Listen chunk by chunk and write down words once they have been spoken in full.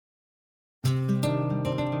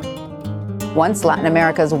Once Latin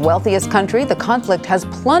America's wealthiest country, the conflict has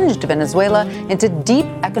plunged Venezuela into deep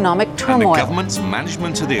economic turmoil. And the government's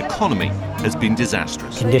management of the economy has been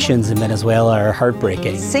disastrous. Conditions in Venezuela are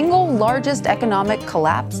heartbreaking. Single largest economic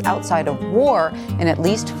collapse outside of war in at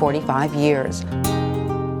least 45 years.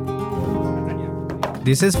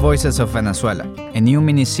 This is Voices of Venezuela, a new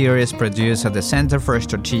miniseries produced at the Center for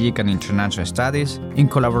Strategic and International Studies in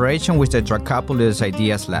collaboration with the Dracopoulos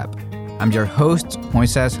Ideas Lab. I'm your host,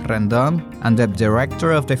 Moises Rendon, and the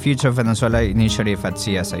director of the Future Venezuela Initiative at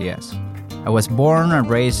CSIS. I was born and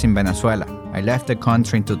raised in Venezuela. I left the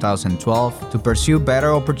country in 2012 to pursue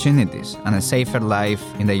better opportunities and a safer life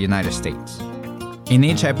in the United States. In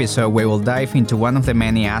each episode, we will dive into one of the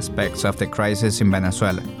many aspects of the crisis in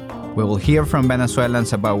Venezuela. We will hear from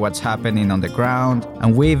Venezuelans about what's happening on the ground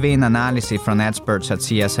and weave in analysis from experts at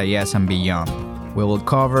CSIS and beyond. We will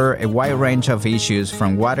cover a wide range of issues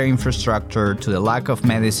from water infrastructure to the lack of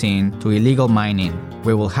medicine to illegal mining.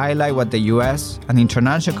 We will highlight what the US and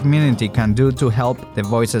international community can do to help the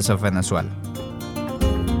voices of Venezuela.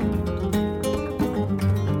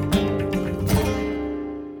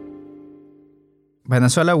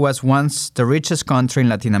 Venezuela was once the richest country in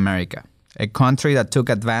Latin America, a country that took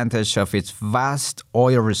advantage of its vast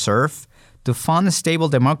oil reserve to fund a stable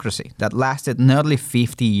democracy that lasted nearly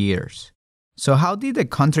 50 years. So how did the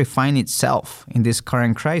country find itself in this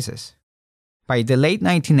current crisis? By the late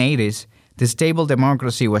 1980s, the stable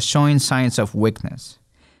democracy was showing signs of weakness.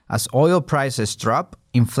 As oil prices dropped,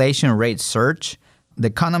 inflation rates surged, the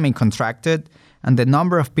economy contracted, and the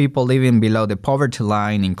number of people living below the poverty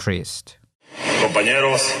line increased.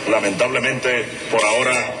 Compañeros, lamentablemente, por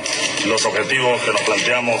ahora, los objetivos que nos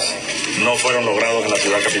planteamos no fueron logrados en la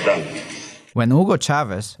ciudad capital. When Hugo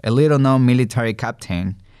Chavez, a little-known military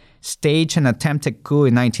captain, staged an attempted coup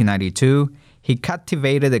in 1992, he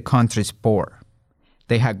captivated the country's poor.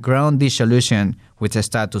 They had grown disillusioned with the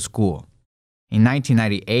status quo. In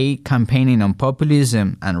 1998, campaigning on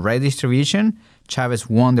populism and redistribution, Chavez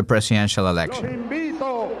won the presidential election.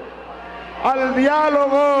 Al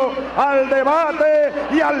diálogo, al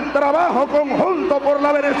debate y al trabajo conjunto por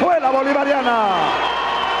la Venezuela bolivariana.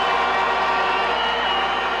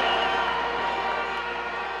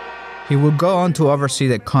 He would go on to oversee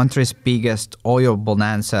the country's biggest oil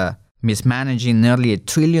bonanza, mismanaging nearly $1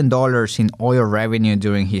 trillion in oil revenue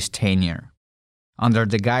during his tenure. Under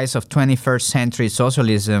the guise of 21st century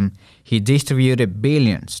socialism, he distributed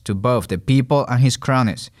billions to both the people and his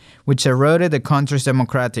cronies, which eroded the country's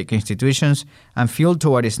democratic institutions and fueled to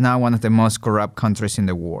what is now one of the most corrupt countries in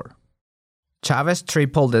the world. Chavez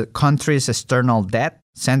tripled the country's external debt,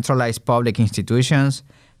 centralized public institutions,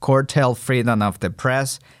 curtailed freedom of the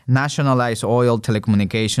press, nationalized oil,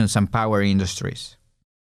 telecommunications, and power industries.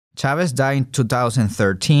 Chavez died in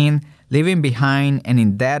 2013, leaving behind an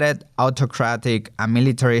indebted, autocratic, and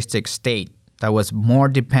militaristic state that was more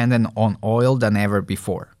dependent on oil than ever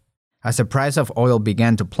before. As the price of oil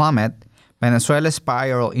began to plummet, Venezuela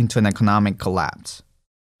spiraled into an economic collapse.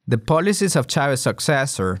 The policies of Chavez's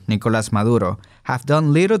successor, Nicolás Maduro, have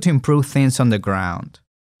done little to improve things on the ground.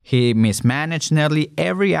 He mismanaged nearly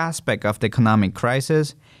every aspect of the economic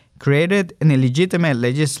crisis, created an illegitimate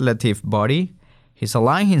legislative body, he's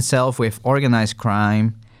aligned himself with organized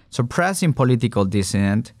crime, suppressing political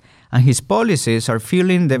dissent, and his policies are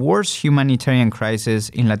fueling the worst humanitarian crisis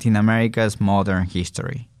in Latin America's modern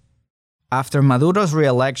history. After Maduro's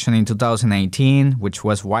re-election in 2018, which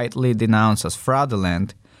was widely denounced as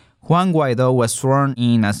fraudulent, Juan Guaidó was sworn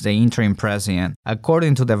in as the interim president,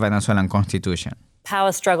 according to the Venezuelan constitution.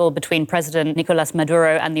 Power struggle between President Nicolás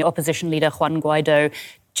Maduro and the opposition leader Juan Guaidó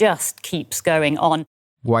just keeps going on.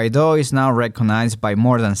 Guaidó is now recognized by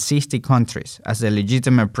more than 60 countries as the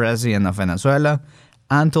legitimate president of Venezuela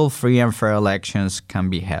until free and fair elections can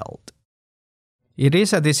be held. It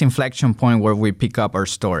is at this inflection point where we pick up our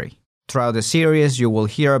story. Throughout the series, you will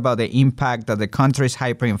hear about the impact that the country's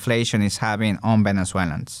hyperinflation is having on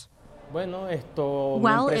Venezuelans.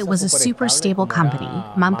 Well, it was a super stable company,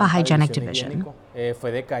 Mampa Hygienic Division.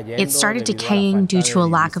 It started decaying due to a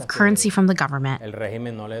lack of currency from the government.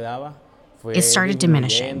 It started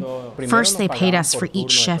diminishing. First, they paid us for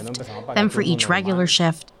each shift, then for each regular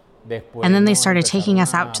shift, and then they started taking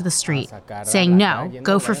us out to the street, saying, no,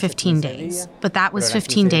 go for 15 days. But that was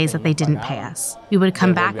 15 days that they didn't pay us. We would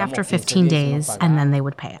come back after 15 days, and then they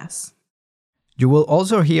would pay us. You will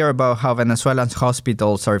also hear about how Venezuelan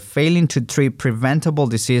hospitals are failing to treat preventable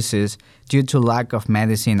diseases due to lack of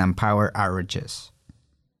medicine and power outages.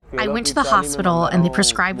 I went to the hospital and they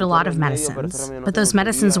prescribed a lot of medicines, but those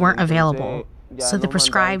medicines weren't available. So they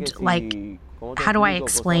prescribed, how do I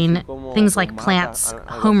explain, things like plants,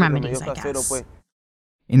 home remedies, I guess.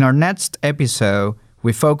 In our next episode,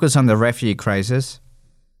 we focus on the refugee crisis.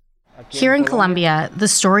 Here in Colombia, the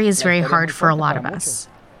story is very hard for a lot of us.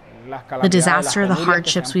 The disaster, the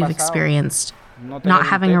hardships we've experienced, not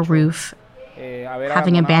having a roof,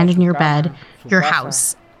 having abandoned your bed, your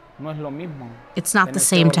house. It's not the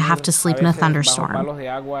same to have to sleep in a thunderstorm,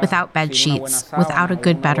 without bed sheets, without a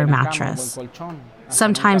good bed or mattress,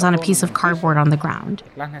 sometimes on a piece of cardboard on the ground.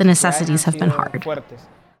 The necessities have been hard.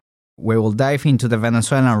 We will dive into the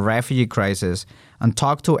Venezuelan refugee crisis and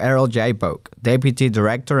talk to Errol Jaipok, Deputy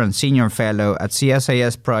Director and Senior Fellow at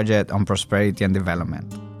CSIS Project on Prosperity and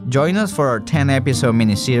Development. Join us for our 10-episode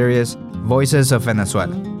miniseries, Voices of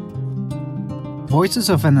Venezuela. Voices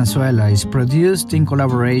of Venezuela is produced in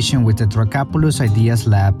collaboration with the Dracopoulos Ideas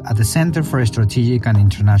Lab at the Center for Strategic and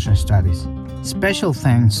International Studies. Special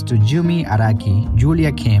thanks to Jumi Araki,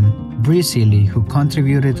 Julia Kim, Bree Seeley, who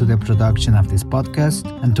contributed to the production of this podcast,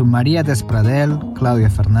 and to Maria Despradel, Claudia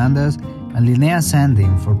Fernandez, and Linnea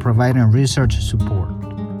Sandin for providing research support.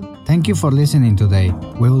 Thank you for listening today.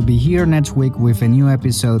 We will be here next week with a new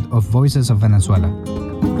episode of Voices of Venezuela.